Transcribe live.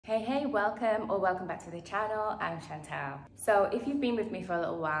Hey, welcome back to the channel. I'm Chantelle. So if you've been with me for a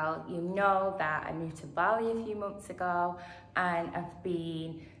little while, you know that I moved to Bali a few months ago and I've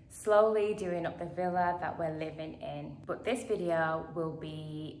been slowly doing up the villa that we're living in. But this video will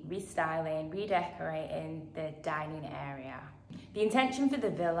be restyling, redecorating the dining area. The intention for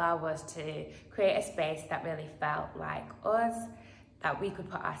the villa was to create a space that really felt like us, that we could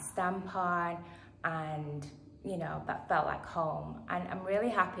put our stamp on, and you know, that felt like home. And I'm really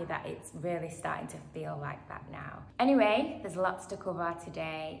happy that it's really starting to feel like that now. Anyway, there's lots to cover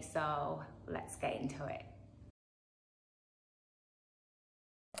today, so let's get into it.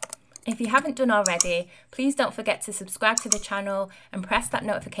 If you haven't done already, please don't forget to subscribe to the channel and press that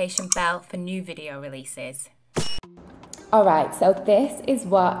notification bell for new video releases. Alright, so this is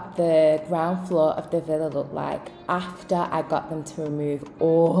what the ground floor of the villa looked like after I got them to remove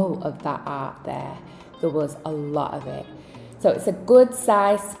all of that art there. There was a lot of it. So it's a good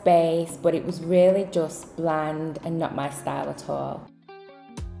size space, but it was really just bland and not my style at all.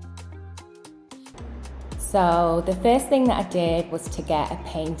 So the first thing that I did was to get a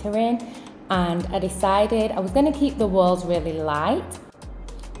painter in, and I decided I was going to keep the walls really light,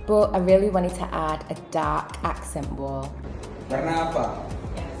 but I really wanted to add a dark accent wall. Warna apa?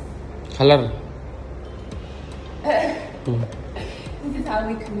 Color. This is how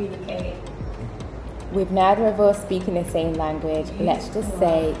we communicate. With neither of us speaking the same language, let's just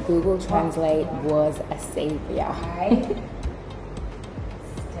say Google Translate was a savior. I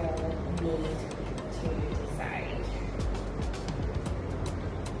still need to decide.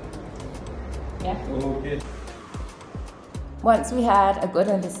 Yeah? Okay. Once we had a good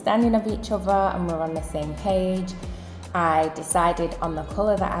understanding of each other and we're on the same page, I decided on the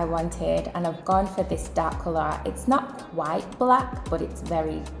colour that I wanted, and I've gone for this dark colour. It's not quite black, but it's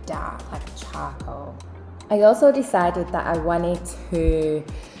very dark, like charcoal. I also decided that I wanted to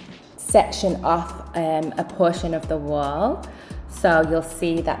section off a portion of the wall. So you'll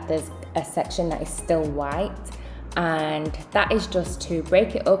see that there's a section that is still white, and that is just to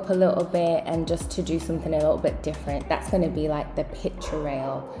break it up a little bit and just to do something a little bit different. That's going to be like the picture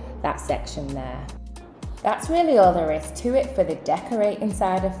rail, that section there. That's really all there is to it for the decorating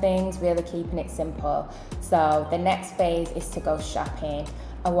side of things, really keeping it simple. So the next phase is to go shopping.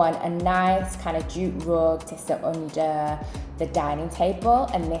 I want a nice kind of jute rug to sit under the dining table,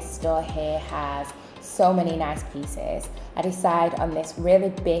 and this store here has so many nice pieces. I decide on this really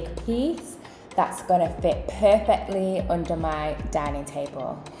big piece that's gonna fit perfectly under my dining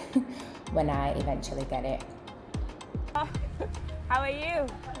table when I eventually get it. How are you?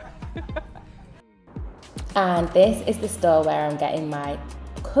 And this is the store where I'm getting my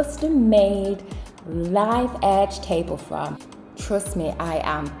custom-made live edge table from. Trust me, I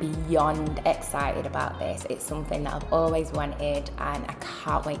am beyond excited about this. It's something that I've always wanted and I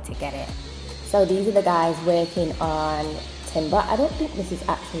can't wait to get it. So these are the guys working on timber. I don't think this is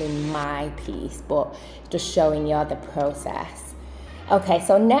actually my piece, but just showing you the process. Okay,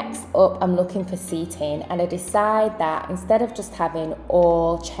 so next up I'm looking for seating, and I decide that instead of just having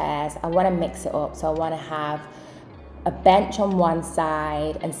all chairs, I want to mix it up. So I want to have a bench on one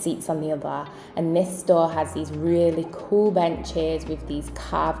side and seats on the other, and this store has these really cool benches with these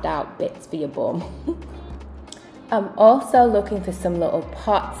carved out bits for your bum. I'm also looking for some little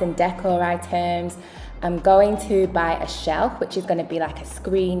pots and decor items. I'm going to buy a shelf, which is going to be like a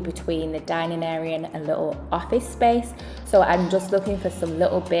screen between the dining area and a little office space. So I'm just looking for some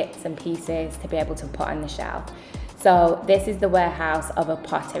little bits and pieces to be able to put on the shelf. So this is the warehouse of a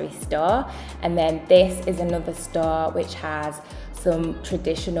pottery store, and then this is another store which has some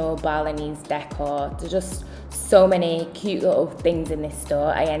traditional Balinese decor. There's just so many cute little things in this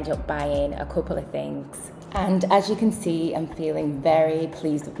store. I end up buying a couple of things. And as you can see, I'm feeling very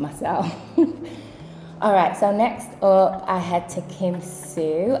pleased with myself. Alright, so next up I head to Kim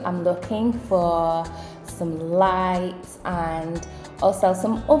Soo. I'm looking for some lights and also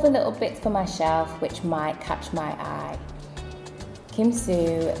some other little bits for my shelf which might catch my eye. Kim Soo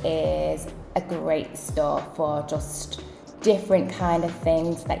is a great store for just different kind of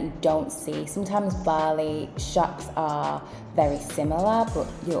things that you don't see. Sometimes Bali shops are very similar, but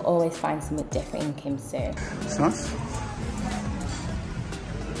you'll always find something different in Kim Soo. It's nice.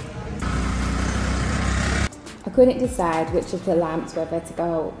 I couldn't decide which of the lamps, whether to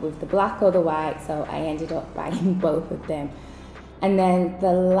go with the black or the white, so I ended up buying both of them. And then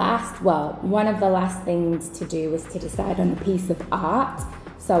the last, well, one of the last things to do was to decide on a piece of art.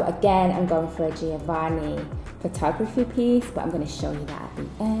 So again, I'm going for a Giovanni photography piece, but I'm going to show you that at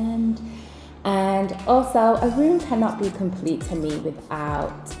the end. And also, a room cannot be complete to me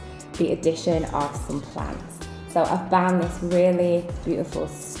without the addition of some plants. So I found this really beautiful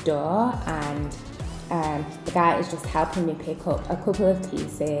store, and the guy is just helping me pick up a couple of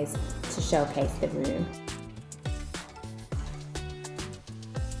pieces to showcase the room.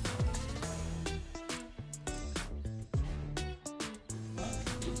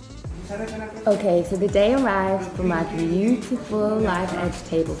 Okay, so the day arrived for my beautiful live edge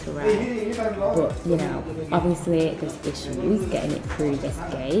table to arrive, but you know, obviously there's issues getting it through this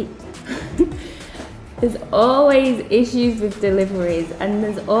gate. There's always issues with deliveries, and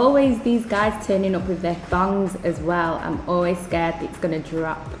there's always these guys turning up with their thongs as well. I'm always scared that it's gonna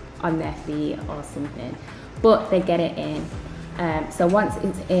drop on their feet or something, but they get it in. So once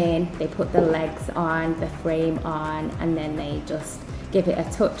it's in, they put the legs on, the frame on, and then they just give it a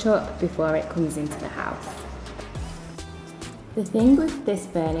touch up before it comes into the house. The thing with this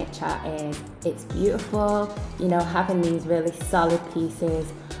furniture is it's beautiful, you know, having these really solid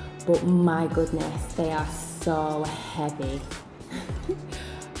pieces, but my goodness, they are so heavy.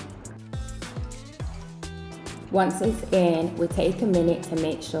 Once it's in, we take a minute to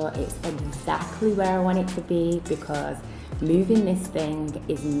make sure it's exactly where I want it to be, because moving this thing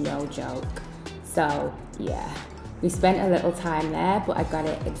is no joke. So yeah, we spent a little time there, but I got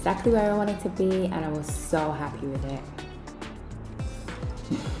it exactly where I wanted to be, and I was so happy with it.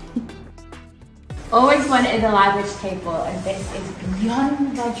 Always wanted a live edge table, and this is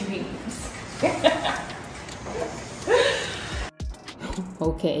beyond my dreams.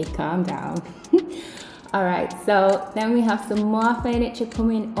 Okay, calm down. All right, so then we have some more furniture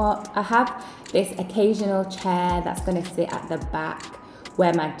coming up. I have this occasional chair that's gonna sit at the back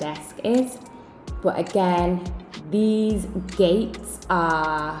where my desk is. But again, these gates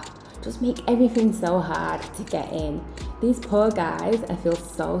just make everything so hard to get in. These poor guys, I feel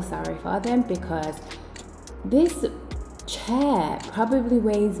so sorry for them, because this chair probably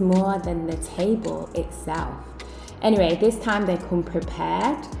weighs more than the table itself. Anyway, this time they come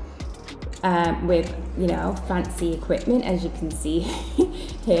prepared with, you know, fancy equipment, as you can see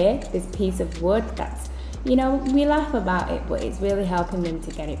here. This piece of wood that's, you know, we laugh about it, but it's really helping them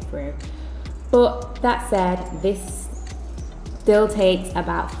to get it through. But that said, this still takes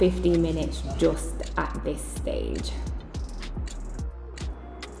about 15 minutes just at this stage.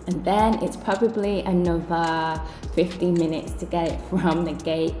 And then it's probably another 15 minutes to get it from the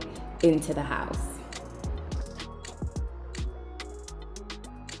gate into the house.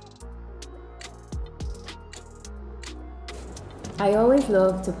 I always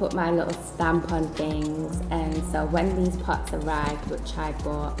love to put my little stamp on things, and so when these pots arrived, which I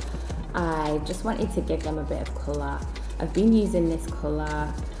bought, I just wanted to give them a bit of colour. I've been using this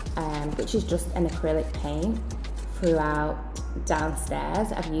colour, which is just an acrylic paint, throughout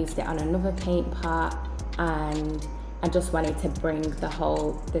downstairs. I've used it on another paint pot, and I just wanted to bring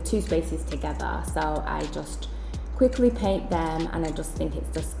the two spaces together. So I just quickly paint them, and I just think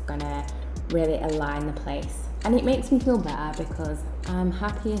it's just gonna really align the place. And it makes me feel better, because I'm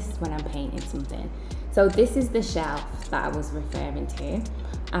happiest when I'm painting something. So this is the shelf that I was referring to,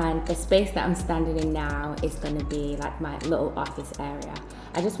 and the space that I'm standing in now is going to be like my little office area.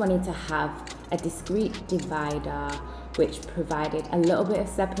 I just wanted to have a discreet divider which provided a little bit of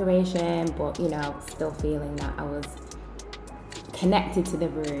separation, but you know, still feeling that I was connected to the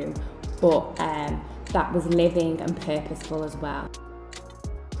room, but that was living and purposeful as well.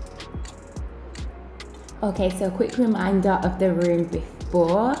 Okay, so a quick reminder of the room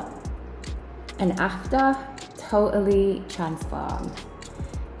before and after, totally transformed.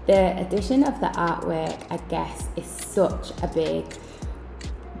 The addition of the artwork, I guess, is such a big,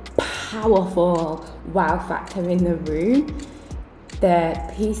 powerful wow factor in the room. The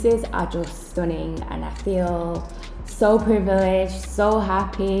pieces are just stunning, and I feel so privileged, so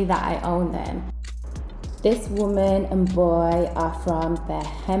happy that I own them. This woman and boy are from the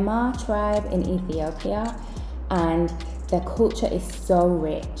Hema tribe in Ethiopia, and their culture is so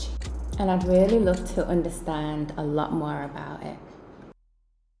rich, and I'd really love to understand a lot more about it.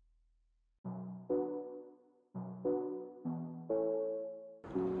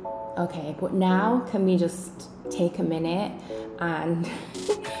 Okay, but now can we just take a minute and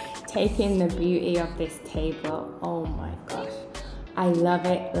take in the beauty of this table? Oh my gosh. I love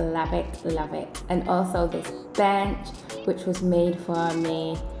it, love it, love it. And also this bench, which was made for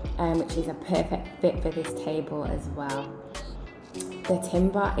me, which is a perfect fit for this table as well. The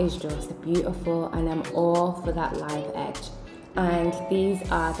timber is just beautiful, and I'm all for that live edge. And these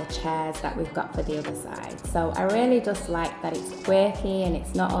are the chairs that we've got for the other side. So I really just like that it's quirky and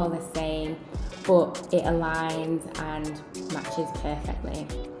it's not all the same, but it aligns and matches perfectly.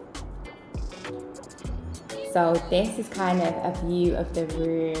 So this is kind of a view of the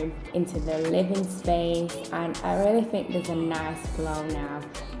room into the living space, and I really think there's a nice flow now.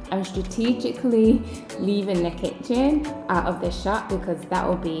 I'm strategically leaving the kitchen out of the shot because that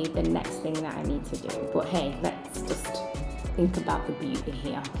will be the next thing that I need to do. But hey, let's just think about the beauty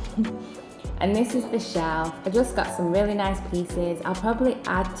here. And this is the shelf. I just got some really nice pieces. I'll probably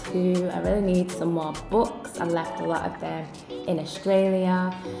add to, I really need some more books. I left a lot of them in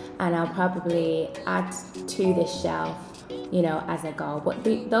Australia, and I'll probably add to this shelf, you know, as I go. But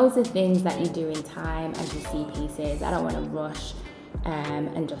those are things that you do in time as you see pieces. I don't want to rush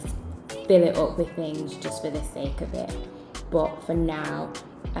and just fill it up with things just for the sake of it. But for now,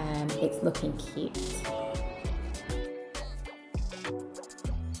 it's looking cute.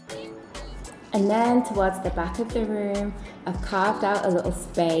 And then towards the back of the room, I've carved out a little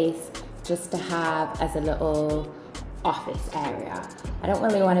space just to have as a little office area. I don't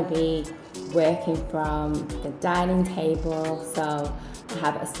really want to be working from the dining table, so I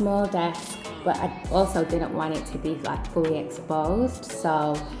have a small desk, but I also didn't want it to be like fully exposed,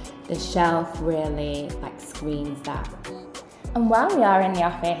 so the shelf really like screens that. And while we are in the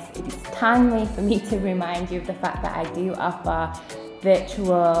office, it's timely for me to remind you of the fact that I do offer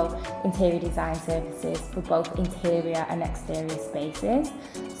virtual interior design services for both interior and exterior spaces.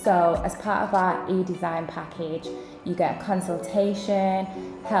 So as part of our e-design package, you get a consultation,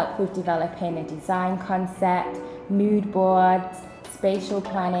 help with developing a design concept, mood boards, spatial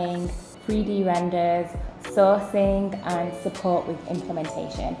planning, 3D renders, sourcing, and support with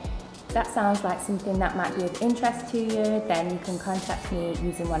implementation. If that sounds like something that might be of interest to you, then you can contact me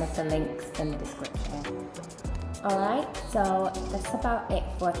using one of the links in the description. Alright, so that's about it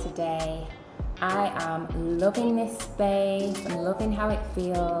for today. I am loving this space, I'm loving how it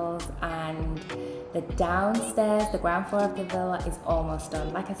feels, and the downstairs, the ground floor of the villa is almost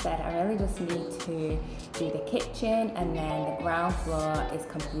done. Like I said, I really just need to do the kitchen, and then the ground floor is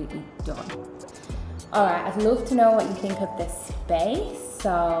completely done. Alright, I'd love to know what you think of this space.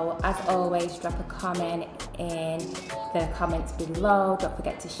 So as always, drop a comment in the comments below. Don't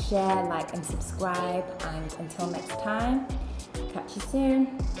forget to share, like, and subscribe. And until next time, catch you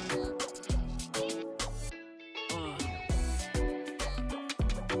soon.